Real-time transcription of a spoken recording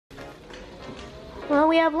Well,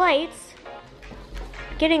 we have lights.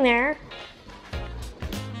 Getting there.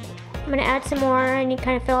 I'm gonna add some more and you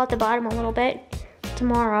kind of fill out the bottom a little bit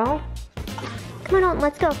tomorrow. Come on, Alton,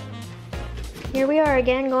 let's go. Here we are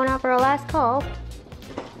again, going out for our last call.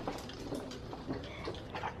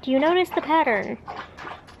 Do you notice the pattern?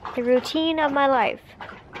 The routine of my life.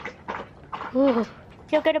 Ooh.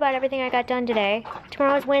 Feel good about everything I got done today.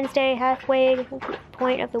 Tomorrow's Wednesday, halfway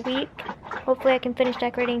point of the week. Hopefully I can finish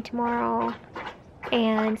decorating tomorrow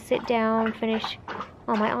and sit down, finish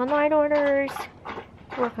all my online orders,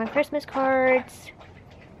 work on Christmas cards,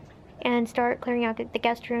 and start clearing out the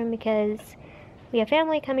guest room because we have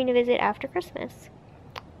family coming to visit after Christmas.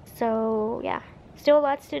 So yeah, still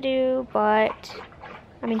lots to do, but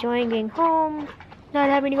I'm enjoying being home, not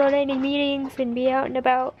having to go to any meetings and be out and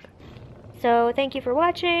about. So thank you for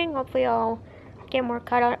watching. Hopefully I'll get more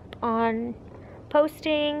caught up on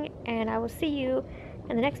posting, and I will see you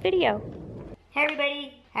in the next video. Hey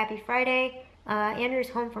everybody, happy Friday. Andrew's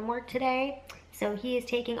home from work today, so he is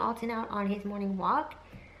taking Alton out on his morning walk.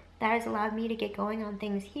 That has allowed me to get going on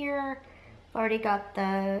things here. I've already got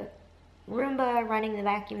the Roomba running the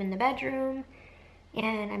vacuum in the bedroom,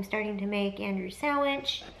 and I'm starting to make Andrew's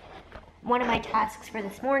sandwich. One of my tasks for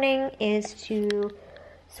this morning is to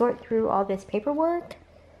sort through all this paperwork.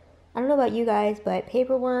 I don't know about you guys, but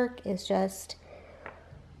paperwork is just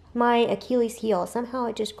my Achilles heel. Somehow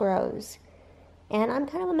it just grows. And I'm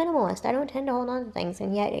kind of a minimalist. I don't tend to hold on to things,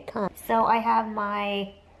 and yet it comes. So I have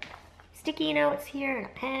my sticky notes here, and a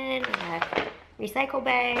pen, and a recycle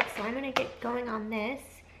bag. So I'm gonna get going on this.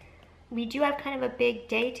 We do have kind of a big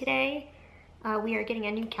day today. We are getting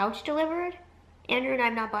a new couch delivered. Andrew and I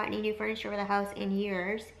have not bought any new furniture for the house in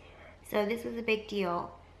years. So this was a big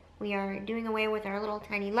deal. We are doing away with our little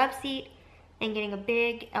tiny love seat and getting a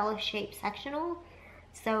big L-shaped sectional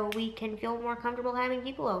so we can feel more comfortable having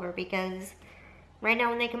people over, because right now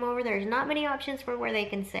when they come over, there's not many options for where they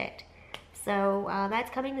can sit. So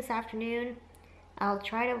that's coming this afternoon. I'll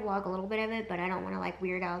try to vlog a little bit of it, but I don't want to like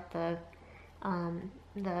weird out the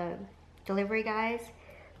delivery guys.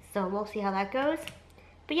 So we'll see how that goes.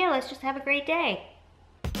 But yeah, let's just have a great day.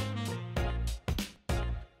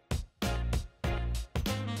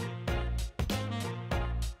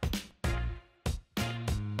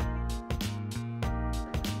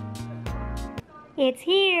 It's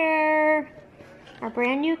here, our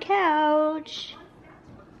brand new couch.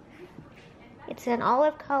 It's an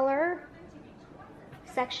olive color,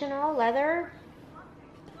 sectional leather.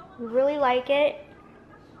 We really like it.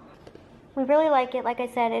 We really like it. Like I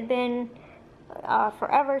said, it had been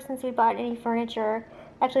forever since we bought any furniture.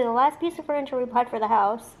 Actually, the last piece of furniture we bought for the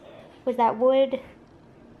house was that wood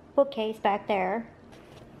bookcase back there.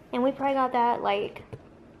 And we probably got that like,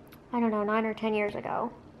 I don't know, 9 or 10 years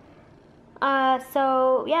ago.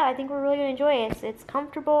 So yeah, I think we're really gonna enjoy it. It's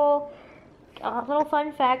comfortable. A little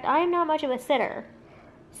fun fact, I am not much of a sitter.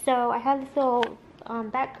 So I have this little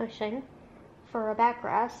back cushion for a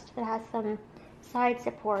backrest that has some side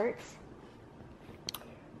supports.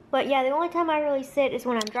 But yeah, the only time I really sit is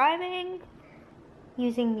when I'm driving,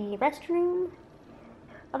 using the restroom.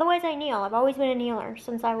 Otherwise I kneel. I've always been a kneeler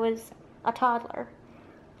since I was a toddler.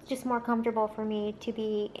 It's just more comfortable for me to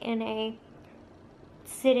be in a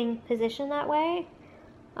sitting position that way.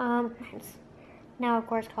 It's now of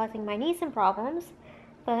course causing my knee some problems,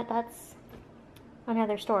 but that's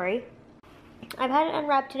another story. I've had it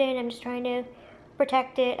unwrapped today and I'm just trying to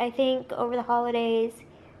protect it. I think over the holidays,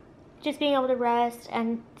 just being able to rest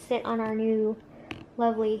and sit on our new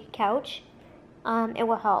lovely couch, it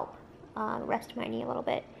will help rest my knee a little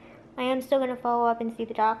bit. I am still going to follow up and see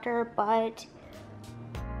the doctor, but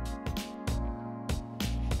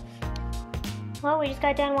well, we just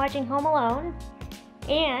got done watching Home Alone,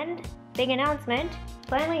 and big announcement,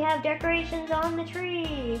 finally have decorations on the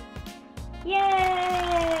tree.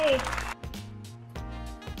 Yay!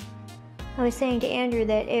 I was saying to Andrew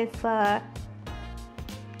that if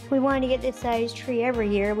we wanted to get this size tree every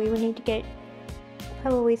year, we would need to get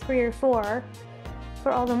probably 3 or 4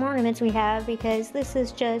 for all the ornaments we have, because this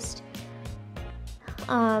is just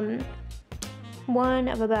one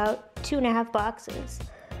of about 2.5 boxes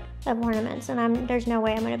of ornaments, and there's no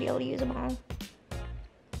way I'm going to be able to use them all.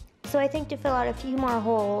 So I think to fill out a few more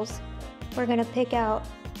holes, we're going to pick out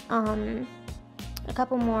a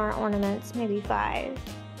couple more ornaments, maybe 5.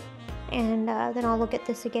 And then I'll look at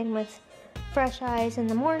this again with fresh eyes in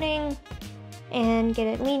the morning and get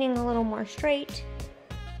it leaning a little more straight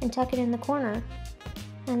and tuck it in the corner,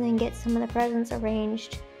 and then get some of the presents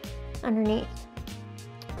arranged underneath.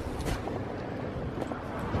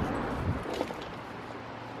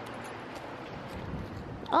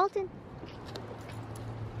 Alton.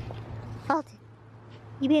 Alton.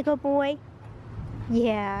 You be a good boy?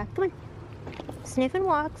 Yeah, come on. Sniff and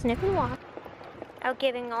walk, sniff and walk. Out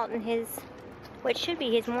giving Alton his, what should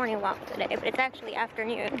be his morning walk today, but it's actually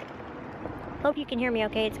afternoon. Hope you can hear me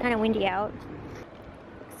okay, it's kind of windy out.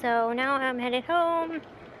 So now I'm headed home,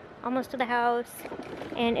 almost to the house,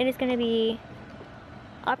 and it is going to be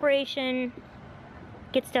Operation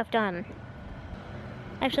Get Stuff Done.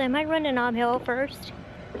 Actually, I might run to Nob Hill first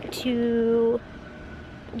to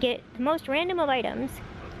get the most random of items.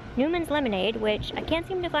 Newman's lemonade, which I can't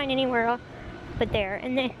seem to find anywhere else but there.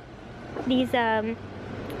 And then these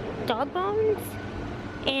dog bones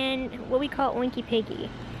and what we call Oinky Piggy.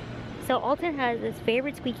 So Alton has this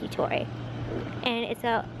favorite squeaky toy, and it's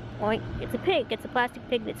a pig. It's a plastic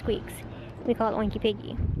pig that squeaks. We call it Oinky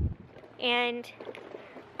Piggy. And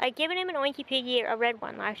I'd given him an Oinky Piggy, a red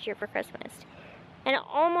one, last year for Christmas. And it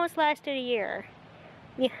almost lasted a year.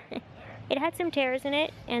 Yeah, it had some tears in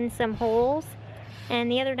it and some holes. And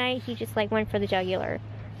the other night he just like went for the jugular.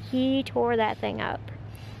 He tore that thing up.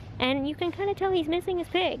 And you can kind of tell he's missing his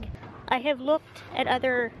pig. I have looked at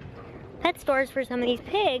other pet stores for some of these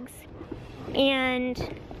pigs and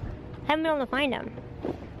haven't been able to find them.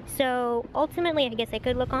 So ultimately I guess I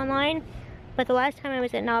could look online, but the last time I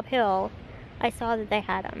was at Nob Hill I saw that they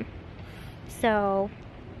had them. So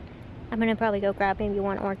I'm gonna probably go grab maybe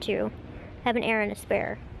one or two. I have an errand to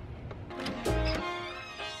spare.